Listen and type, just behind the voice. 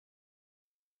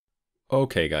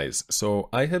Okay guys, so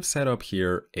I have set up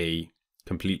here a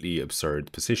completely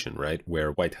absurd position, right?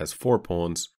 Where white has 4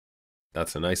 pawns.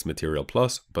 That's a nice material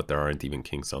plus, but there aren't even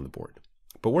kings on the board.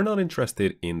 But we're not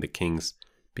interested in the kings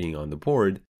being on the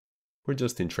board. We're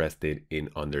just interested in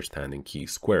understanding key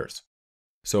squares.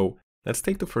 So let's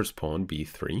take the first pawn,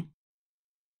 b3,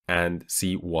 and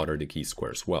see what are the key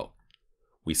squares. Well,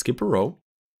 we skip a row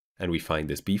and we find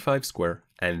this b5 square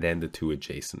and then the 2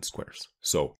 adjacent squares.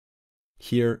 So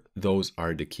here, those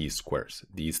are the key squares,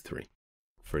 these 3,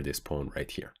 for this pawn right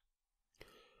here.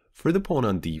 For the pawn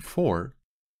on d4,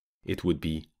 it would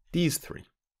be these 3,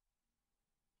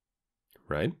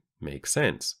 right? Makes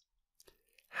sense.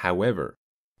 However,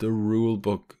 the rule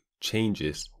book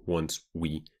changes once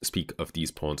we speak of these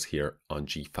pawns here on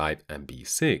g5 and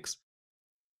b6.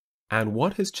 And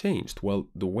what has changed? Well,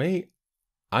 the way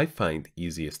I find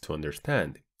easiest to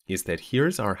understand is that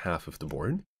here's our half of the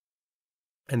board,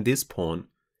 and this pawn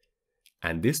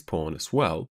as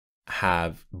well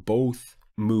have both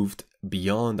moved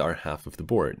beyond our half of the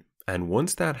board. And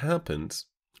once that happens,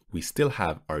 we still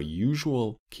have our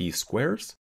usual key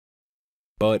squares,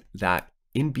 but that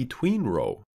in between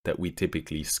row that we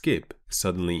typically skip,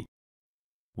 suddenly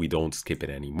we don't skip it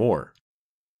anymore.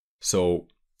 So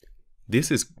this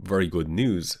is very good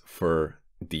news for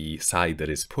the side that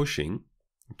is pushing,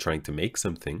 trying to make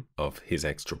something of his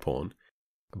extra pawn,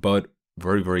 but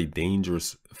very, very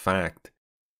dangerous fact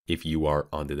if you are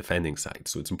on the defending side.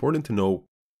 So it's important to know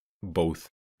both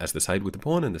as the side with the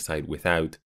pawn and the side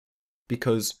without,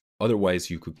 because otherwise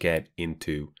you could get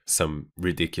into some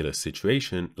ridiculous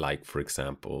situation, like for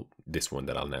example, this one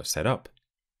that I'll now set up.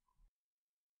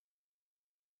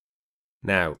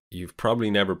 Now, you've probably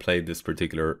never played this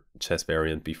particular chess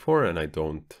variant before, and I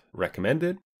don't recommend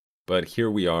it, but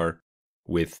here we are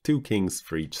with 2 kings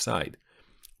for each side.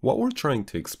 What we're trying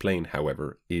to explain,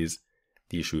 however, is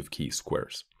the issue of key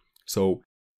squares. So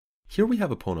here we have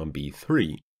a pawn on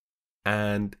b3,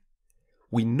 and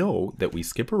we know that we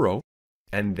skip a row,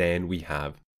 and then we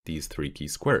have these 3 key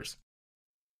squares.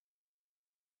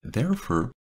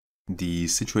 Therefore, the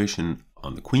situation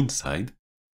on the queen side,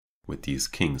 with these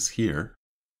kings here,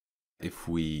 if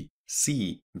we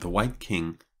see the white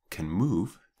king can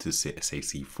move to say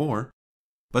c4,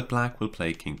 but black will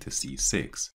play king to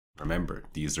c6. Remember,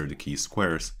 these are the key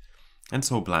squares, and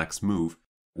so black's move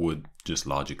would just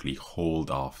logically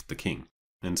hold off the king.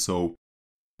 And so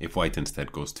if white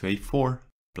instead goes to a4,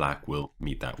 black will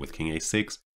meet that with king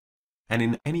a6. And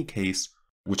in any case,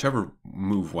 whichever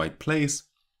move white plays,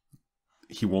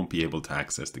 he won't be able to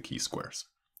access the key squares.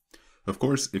 Of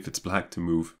course, if it's black to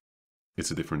move,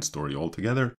 it's a different story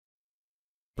altogether.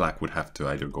 Black would have to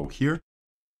either go here,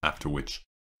 after which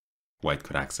white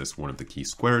could access one of the key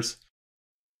squares,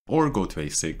 or go to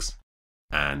a6,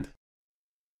 and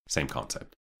same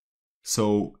concept.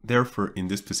 So therefore, in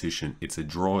this position, it's a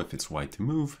draw if it's white to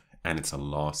move, and it's a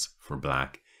loss for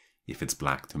black if it's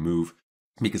black to move,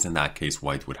 because in that case,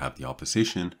 white would have the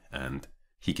opposition, and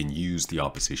he can use the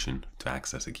opposition to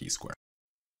access a key square.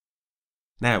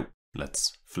 Now,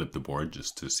 let's flip the board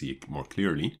just to see it more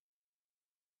clearly.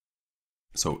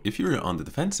 So if you're on the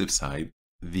defensive side,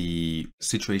 the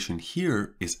situation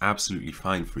here is absolutely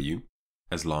fine for you,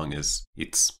 as long as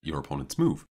it's your opponent's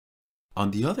move.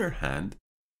 On the other hand,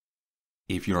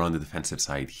 if you're on the defensive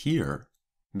side here,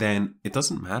 then it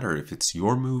doesn't matter if it's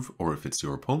your move or if it's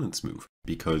your opponent's move,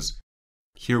 because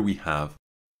here we have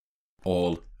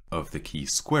all of the key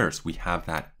squares. We have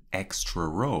that extra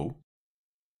row.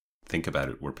 Think about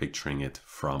it, we're picturing it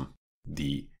from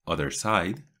the other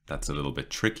side. That's a little bit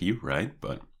tricky, right?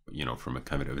 But, you know, from a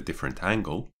kind of a different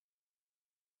angle.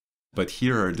 But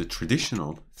here are the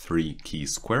traditional 3 key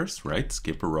squares, right?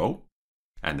 Skip a row,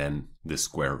 and then the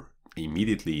square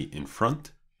immediately in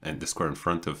front, and the square in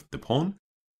front of the pawn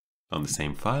on the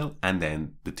same file, and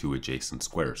then the 2 adjacent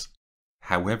squares.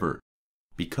 However,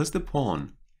 because the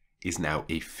pawn is now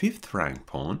a 5th rank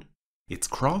pawn, it's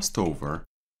crossed over,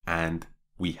 and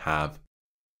we have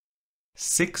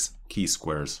 6 key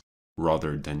squares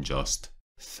rather than just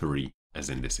 3, as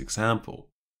in this example.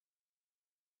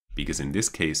 Because in this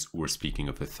case, we're speaking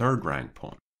of a 3rd rank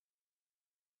pawn.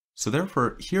 So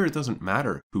therefore, here it doesn't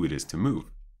matter who it is to move.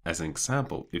 As an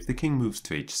example, if the king moves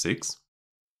to h6,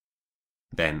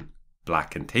 then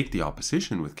black can take the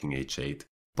opposition with king h8,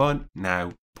 but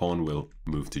now pawn will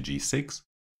move to g6.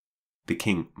 The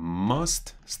king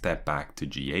must step back to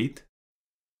g8,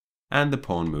 and the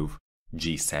pawn move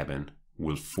g7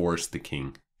 will force the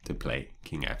king to play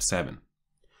king f7.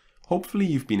 Hopefully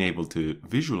you've been able to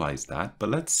visualize that, but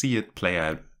let's see it play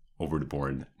out over the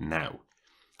board now.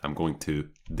 I'm going to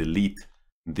delete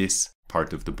this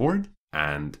part of the board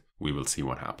and we will see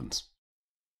what happens.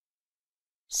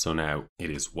 So now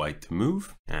it is white to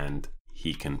move, and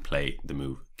he can play the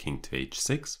move king to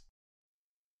h6.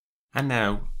 And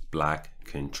now black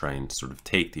can try and sort of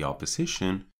take the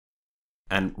opposition.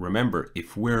 And remember,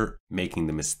 if we're making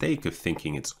the mistake of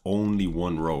thinking it's only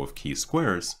one row of key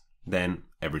squares, then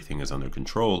everything is under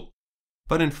control.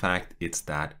 But in fact, it's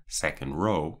that second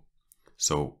row.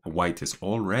 So white is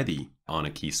already on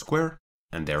a key square,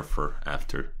 and therefore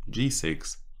after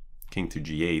g6, king to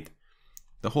g8,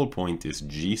 the whole point is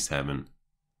g7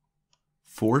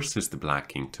 forces the black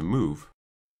king to move,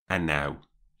 and now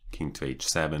king to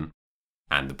h7,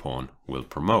 and the pawn will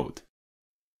promote.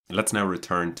 Let's now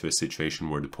return to a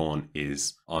situation where the pawn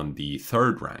is on the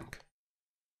third rank.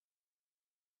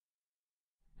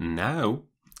 Now,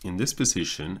 in this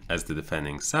position, as the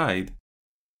defending side,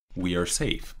 we are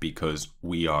safe because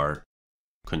we are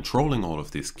controlling all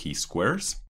of these key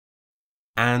squares,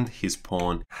 and his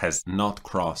pawn has not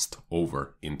crossed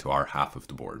over into our half of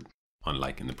the board,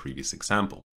 unlike in the previous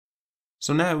example.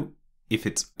 So now, if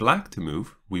it's black to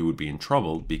move, we would be in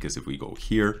trouble because if we go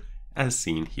here, as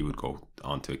seen, he would go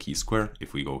onto a key square.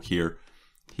 If we go here,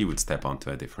 he would step onto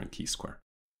a different key square.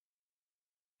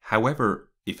 However,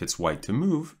 if it's white to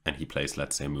move, and he plays,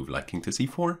 let's say, a move like king to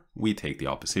c4, we take the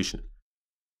opposition.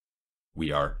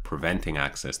 We are preventing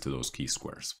access to those key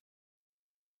squares.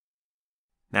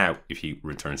 Now, if he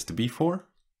returns to b4,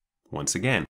 once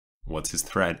again, what's his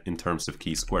threat in terms of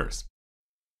key squares?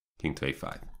 King to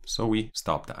a5. So we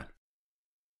stop that.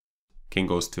 King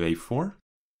goes to a4.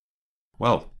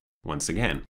 Well, once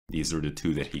again, these are the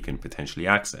two that he can potentially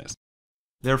access.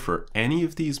 Therefore, any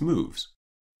of these moves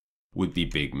would be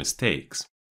big mistakes.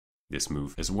 This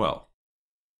move as well.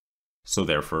 So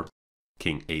therefore,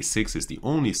 king a6 is the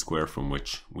only square from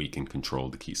which we can control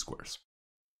the key squares.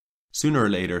 Sooner or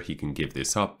later, he can give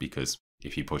this up because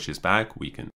if he pushes back, we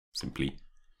can simply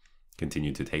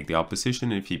continue to take the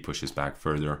opposition. If he pushes back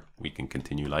further, we can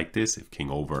continue like this. If king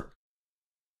over,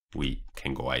 we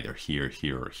can go either here,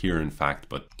 here, or here, in fact,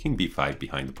 but king b5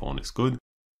 behind the pawn is good.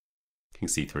 King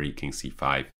c3, king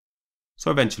c5.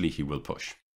 So eventually he will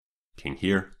push. King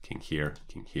here, king here,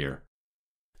 king here.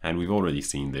 And we've already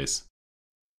seen this.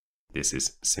 This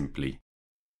is simply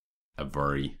a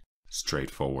very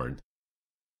straightforward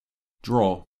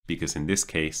draw, because in this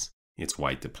case, it's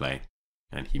white to play,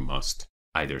 and he must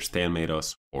either stalemate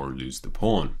us or lose the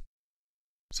pawn.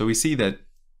 So we see that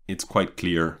it's quite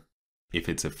clear if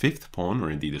it's a fifth pawn, or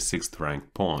indeed a sixth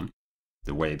ranked pawn.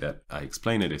 The way that I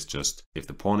explain it is just, if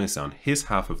the pawn is on his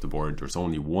half of the board, there's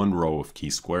only one row of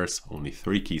key squares, only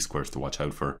 3 key squares to watch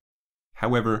out for.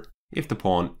 However, if the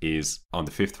pawn is on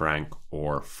the 5th rank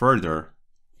or further,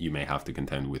 you may have to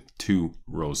contend with 2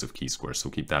 rows of key squares,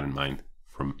 so keep that in mind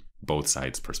from both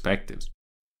sides' perspectives.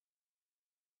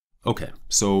 Okay,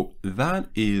 so that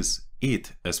is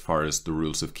it as far as the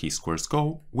rules of key squares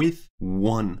go, with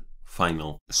one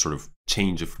final sort of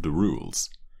change of the rules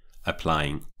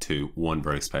applying to one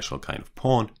very special kind of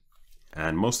pawn.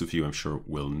 And most of you, I'm sure,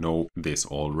 will know this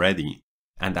already,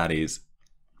 and that is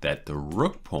that the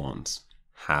rook pawns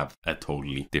have a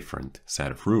totally different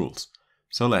set of rules.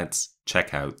 So let's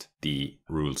check out the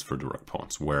rules for the rook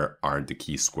pawns. Where are the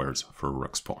key squares for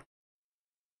rook's pawn?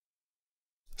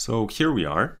 So here we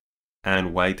are,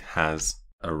 and white has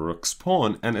a rook's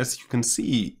pawn, and as you can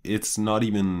see, it's not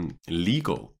even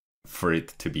legal for it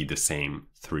to be the same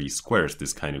 3 squares,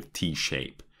 this kind of T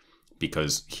shape,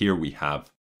 because here we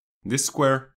have this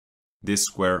square,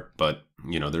 but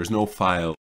there's no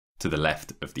file to the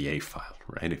left of the A file,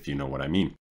 right? If you know what I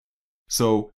mean.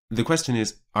 So the question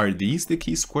is, are these the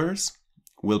key squares?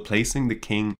 Will placing the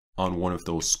king on one of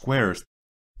those squares,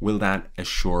 will that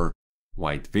assure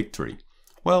white victory?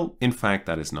 Well, in fact,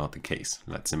 that is not the case.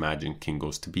 Let's imagine king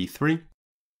goes to b3,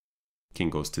 king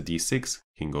goes to d6,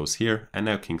 king goes here, and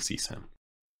now king c7.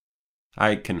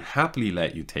 I can happily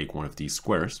let you take one of these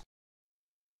squares,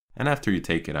 and after you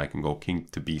take it, I can go king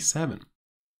to b7.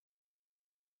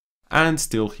 And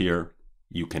still here,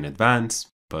 you can advance,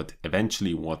 but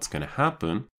eventually what's going to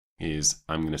happen is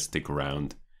I'm going to stick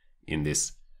around in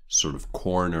this sort of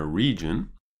corner region,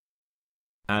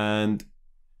 and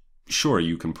sure,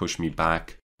 you can push me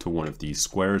back to one of these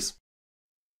squares.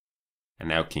 And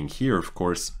now king here, of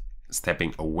course,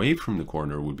 stepping away from the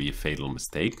corner would be a fatal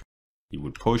mistake. He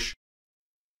would push,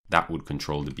 that would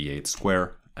control the b8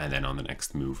 square, and then on the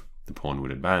next move, the pawn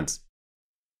would advance.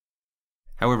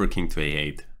 However, king to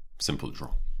a8, simple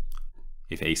draw.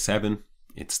 If a7,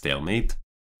 it's stalemate,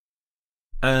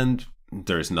 and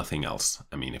there's nothing else.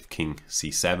 I mean, if king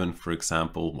c7, for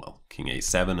example, well, king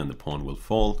a7 and the pawn will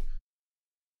fall.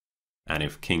 And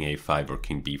if king a5 or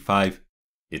king b5,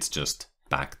 it's just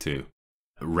back to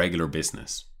regular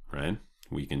business, right?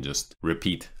 we can just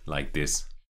repeat like this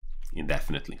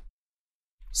indefinitely.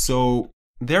 So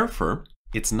therefore,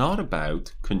 it's not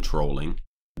about controlling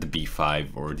the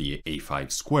b5 or the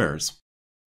a5 squares.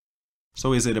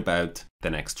 So is it about the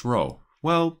next row?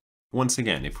 Well, once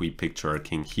again, if we picture a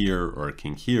king here or a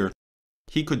king here,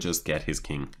 he could just get his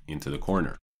king into the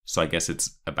corner. So I guess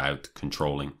it's about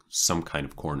controlling some kind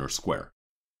of corner square.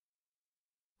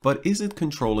 But is it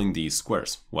controlling these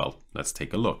squares? Well, let's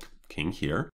take a look. King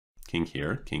here, king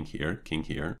here, king here, king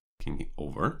here, king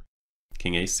over,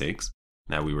 king a6.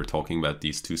 Now we were talking about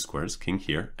these two squares, king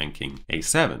here and king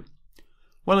a7.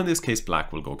 Well, in this case,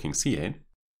 black will go king c8.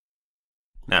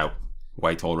 Now,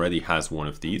 white already has one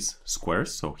of these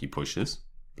squares, so he pushes.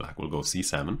 Black will go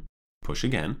c7, push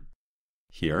again.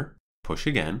 Here, push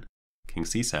again, king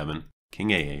c7, king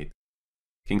a8,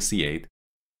 king c8.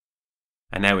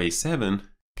 And now a7,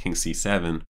 king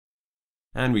c7,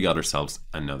 and we got ourselves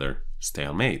another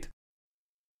stalemate.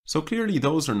 So clearly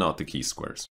those are not the key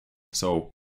squares.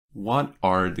 So what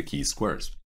are the key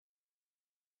squares?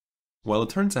 Well, it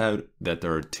turns out that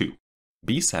there are two,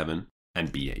 b7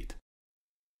 and b8.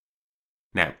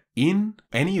 Now, in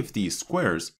any of these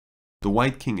squares, the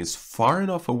white king is far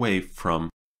enough away from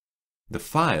the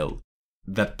file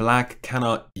that black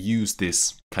cannot use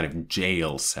this kind of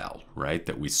jail cell, right,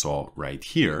 that we saw right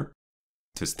here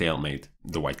to stalemate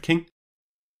the white king.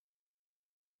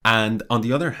 And on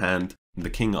the other hand, the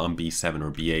king on b7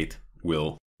 or b8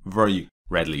 will very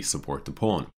readily support the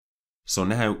pawn. So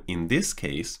now, in this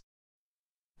case,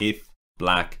 if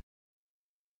black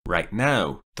right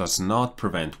now does not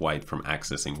prevent white from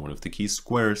accessing one of the key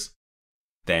squares,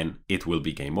 then it will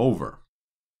be game over.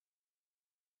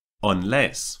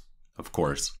 Unless, of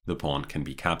course, the pawn can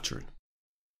be captured.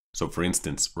 So for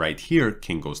instance, right here,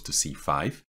 king goes to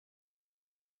c5.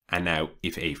 And now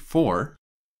if a4,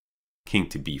 king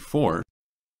to b4,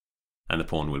 and the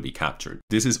pawn will be captured.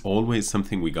 This is always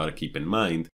something we got to keep in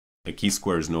mind. A key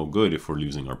square is no good if we're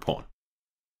losing our pawn.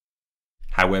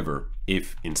 However,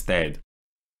 if instead,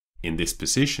 in this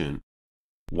position,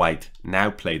 white now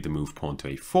played the move pawn to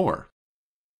a4,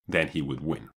 then he would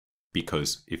win.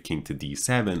 Because if king to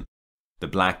d7, the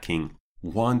black king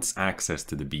wants access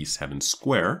to the b7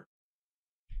 square,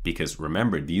 because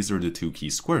remember, these are the two key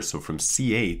squares. So from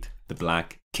c8, the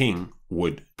black king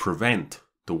would prevent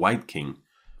the white king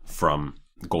from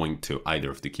going to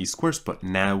either of the key squares, but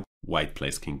now white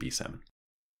plays king b7.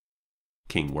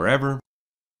 King wherever,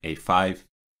 a5,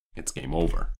 it's game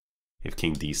over. If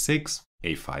king d6,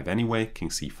 a5 anyway, king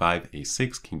c5,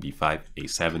 a6, king b5,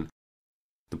 a7,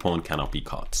 the pawn cannot be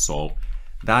caught. So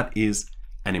that is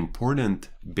an important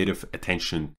bit of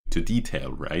attention to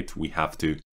detail, right? We have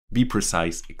to be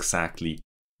precise exactly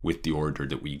with the order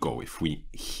that we go. If we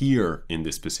here in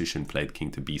this position played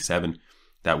king to b7,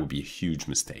 that would be a huge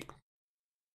mistake.